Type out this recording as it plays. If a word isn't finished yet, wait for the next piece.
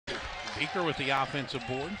Baker with the offensive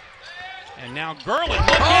board. And now Gurley.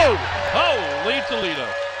 Holy Toledo.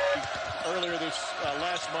 Earlier this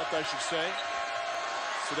last month, I should say.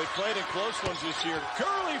 So they played in close ones this year.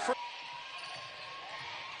 Gurley for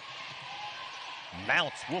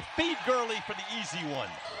Mounts will feed Gurley for the easy one.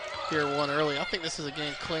 Here one early. I think this is a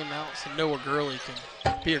game Clay Mounts and Noah Gurley can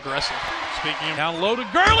be aggressive. Speaking of down low to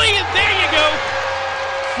Gurley, and there you go.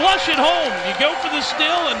 Flush it home. You go for the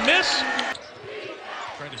steal and miss.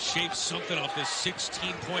 Trying to shape something off this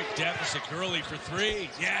 16-point deficit. Gurley for three.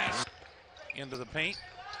 Yes. Into the paint.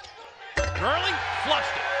 Gurley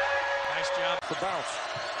flushed it. Nice job. the bounce.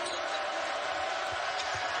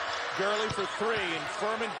 Gurley for three, and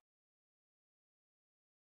Furman.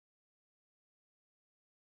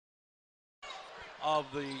 Of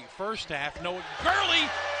the first half, Noah Gurley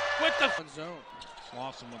with the zone.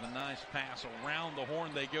 Slauson with a nice pass around the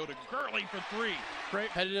horn. They go to Gurley for three. Great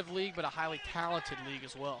competitive league, but a highly talented league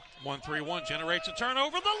as well. 1-3-1 generates a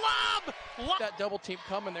turnover. The lob. That double team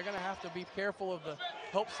coming, they're going to have to be careful of the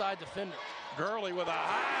help side defender. Gurley with a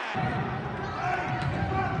high.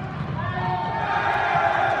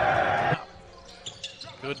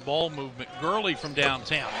 Good ball movement. Gurley from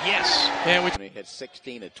downtown. Yes. And we He hit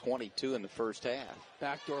 16 of 22 in the first half.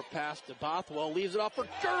 backdoor pass to Bothwell, leaves it off for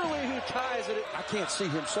Gurley, who ties it. I can't see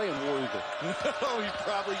him saying war eagle. No, he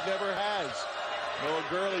probably never has. Noah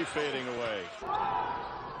Gurley fading away.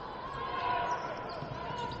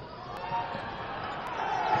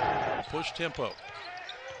 Push tempo.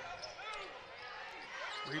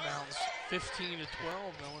 Rebounds 15 to 12,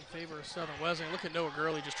 though, in favor of Southern Wesleyan. Look at Noah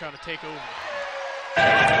Gurley just trying to take over.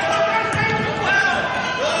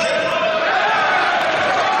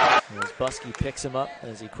 As Buskey picks him up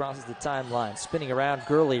as he crosses the timeline, spinning around.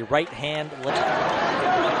 Gurley, right hand, left.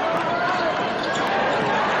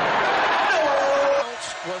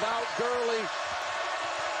 Without Gurley,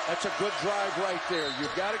 that's a good drive right there.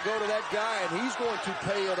 You've got to go to that guy, and he's going to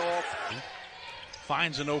pay it off.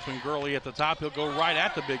 Finds an open Gurley at the top. He'll go right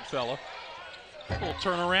at the big fella. Little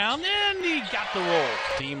turnaround, and he got the roll.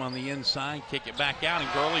 Team on the inside, kick it back out,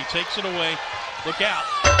 and Gurley takes it away. Look out.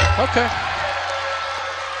 Okay.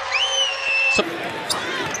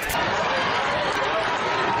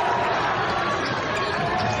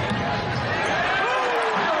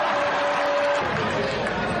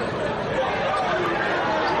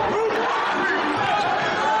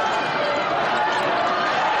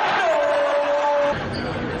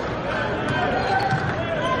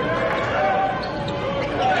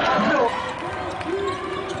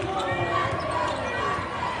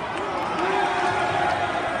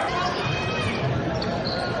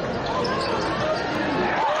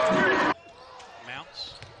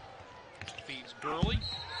 Feeds Gurley,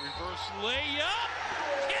 reverse layup,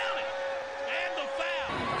 count it, and the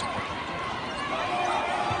foul.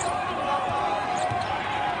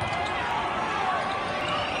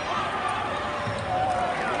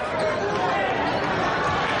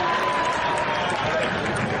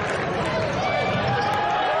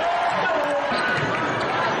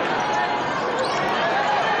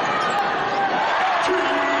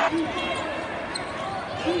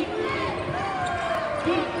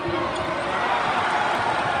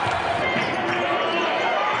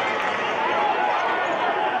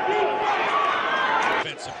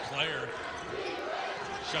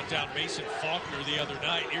 Shut down Mason Faulkner the other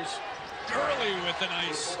night. Here's Gurley with a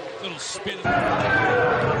nice little spin.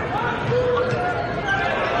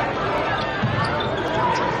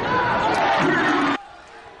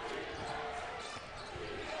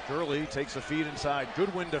 Gurley takes a feed inside.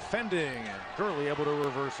 Goodwin defending, and Gurley able to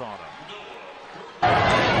reverse on him.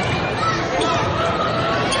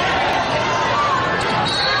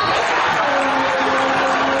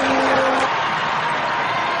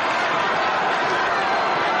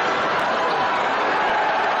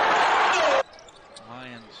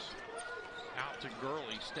 To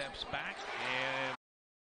Gurley, steps back and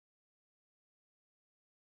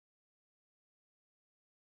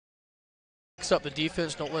picks up the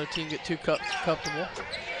defense. Don't let a team get too comfortable.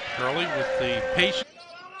 Gurley with the patience.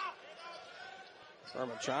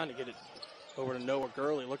 Furman trying to get it over to Noah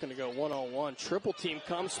Gurley, looking to go one-on-one. Triple team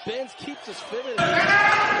comes, spins, keeps us fitted.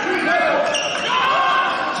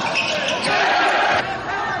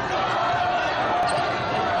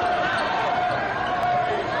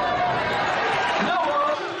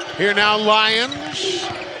 Here now, Lions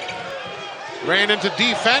ran into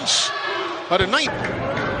defense, but a night.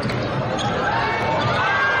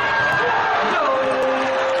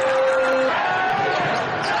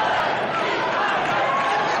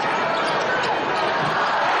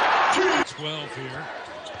 Here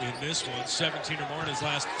in this one, 17 or more in his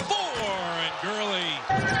last four, and Gurley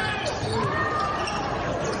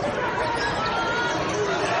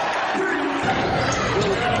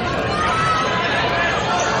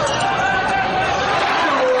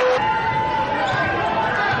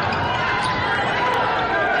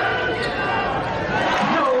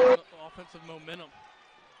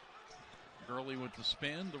The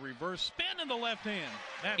spin, the reverse spin, and the left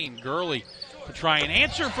hand. Gurley to try and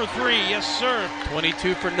answer for three. Yes, sir.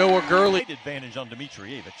 22 for Noah Gurley. Advantage on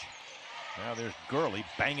Dimitrievich. Now there's Gurley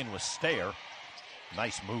banging with Stair.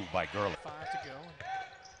 Nice move by Gurley. 5 to go.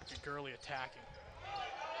 Look at Gurley attacking.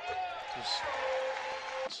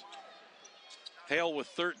 Hale with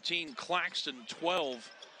 13, Claxton 12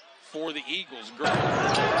 for the Eagles.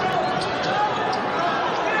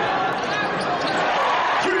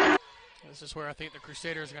 This is where I think the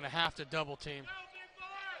Crusaders are going to have to double team.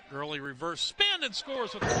 Gurley reverse spin and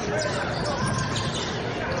scores. Low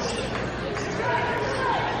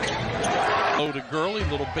to Gurley,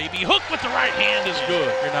 little baby hook with the right hand is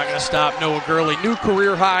good. You're not going to stop Noah Gurley. New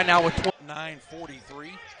career high now with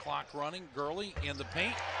 9:43, clock running. Gurley in the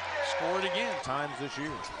paint, scored again. Times this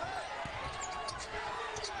year.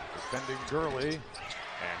 Defending Gurley,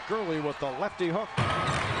 and Gurley with the lefty hook.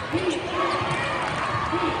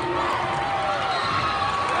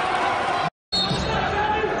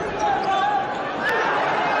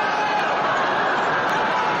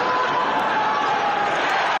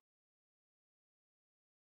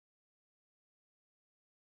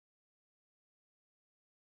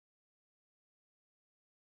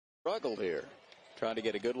 Struggled here, trying to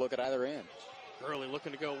get a good look at either end. Gurley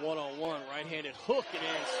looking to go one-on-one, right-handed hook and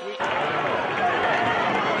in, sweet.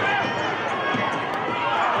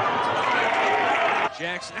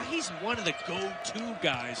 Jackson, he's one of the go-to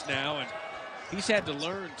guys now, and he's had to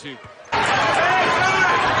learn to.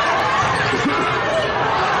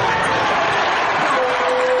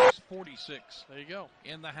 46. There you go.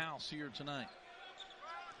 In the house here tonight.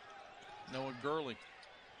 Noah Gurley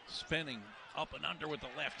spinning up and under with the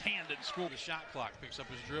left hand and score. The shot clock picks up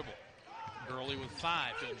his dribble. Gurley with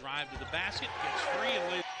 5. He'll drive to the basket, gets free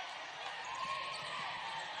and leads.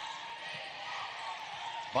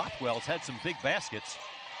 Bothwell's had some big baskets.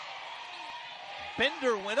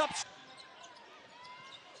 Bender went up.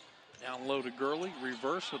 Down low to Gurley,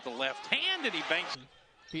 reverse with the left hand, and he banks.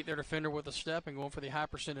 Beat their defender with a step and going for the high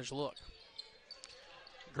percentage look.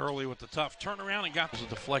 Gurley with the tough turnaround and got the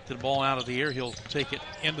deflected ball out of the air. He'll take it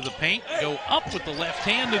into the paint, go up with the left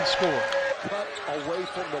hand and score. Cut away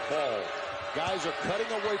from the ball. Guys are cutting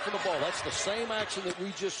away from the ball. That's the same action that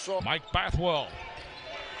we just saw. Mike Bothwell.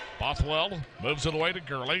 Bothwell moves it away to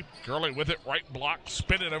Gurley. Gurley with it, right block,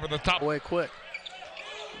 spin it over the top. Away quick.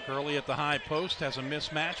 Gurley at the high post has a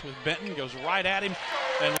mismatch with Benton, goes right at him.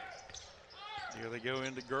 And here they go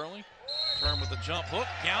into Gurley. Turn with the jump hook,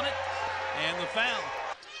 count it, and the foul.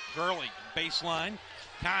 Gurley, baseline,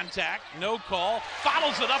 contact, no call,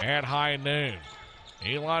 follows it up. At high noon.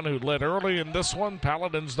 Elon, who led early in this one,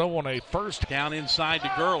 Paladins though on a first. Down inside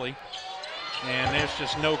to Gurley, and there's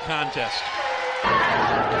just no contest.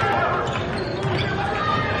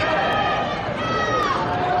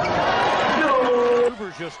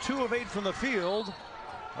 Hoover's just 2 of 8 from the field.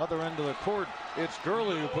 Other end of the court, it's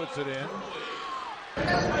Gurley who puts it in.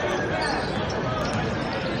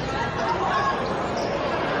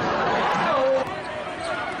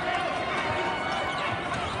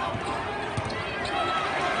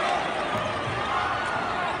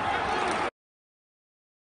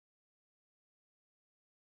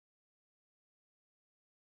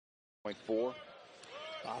 .4.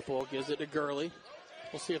 Bothwell gives it to Gurley.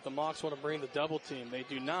 We'll see if the Mocs want to bring the double team. They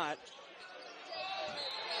do not.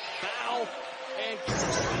 Foul and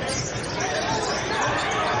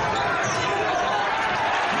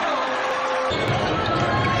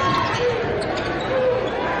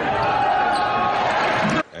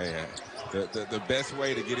hey, the best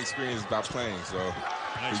way to get experience is by playing. So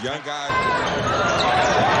the young guys.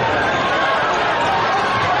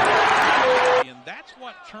 And that's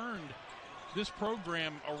what turned this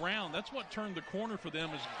program around. That's what turned the corner for them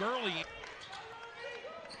is Gurley.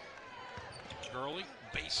 Gurley,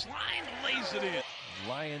 baseline, lays it in.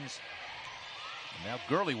 Lions. Now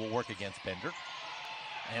Gurley will work against Bender.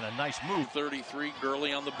 And a nice move. 33,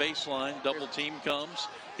 Gurley on the baseline. Double team comes.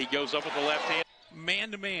 He goes up with the left hand.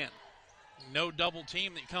 Man to man. No double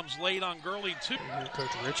team that comes late on Gurley, too. Coach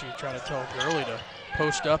Ritchie trying to tell Gurley to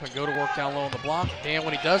post up and go to work down low on the block. Dan,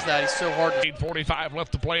 when he does that, he's so hard to. 8:45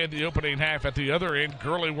 left to play in the opening half. At the other end,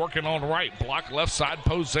 Gurley working on right. Block left side,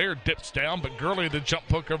 post there, dips down, but Gurley the jump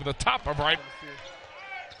hook over the top of right.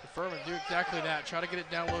 Furman do exactly that. Try to get it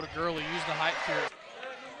down low to Gurley. Use the height here.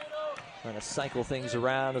 Trying to cycle things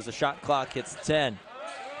around as the shot clock hits 10.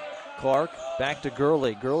 Clark back to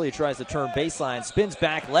Gurley. Gurley tries to turn baseline, spins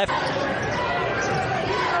back left.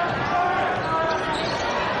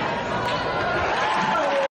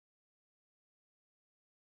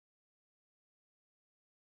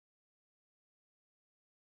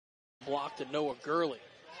 Block to Noah Gurley.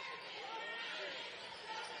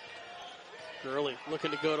 Gurley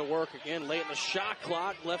looking to go to work again late in the shot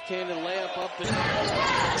clock. Left-handed layup up.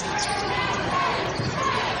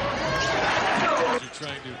 You're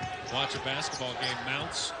trying to watch a basketball game.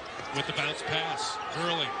 Mounts with the bounce pass.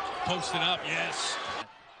 Gurley posted up. Yes.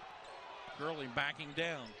 Gurley backing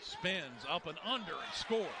down, spins up and under and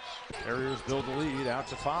scores. Carriers build the lead out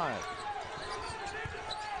to 5.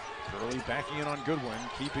 Gurley backing in on Goodwin,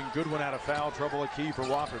 keeping Goodwin out of foul trouble, a key for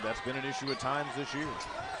Wofford. That's been an issue at times this year.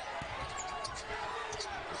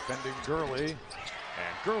 Defending Gurley,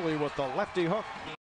 and Gurley with the lefty hook.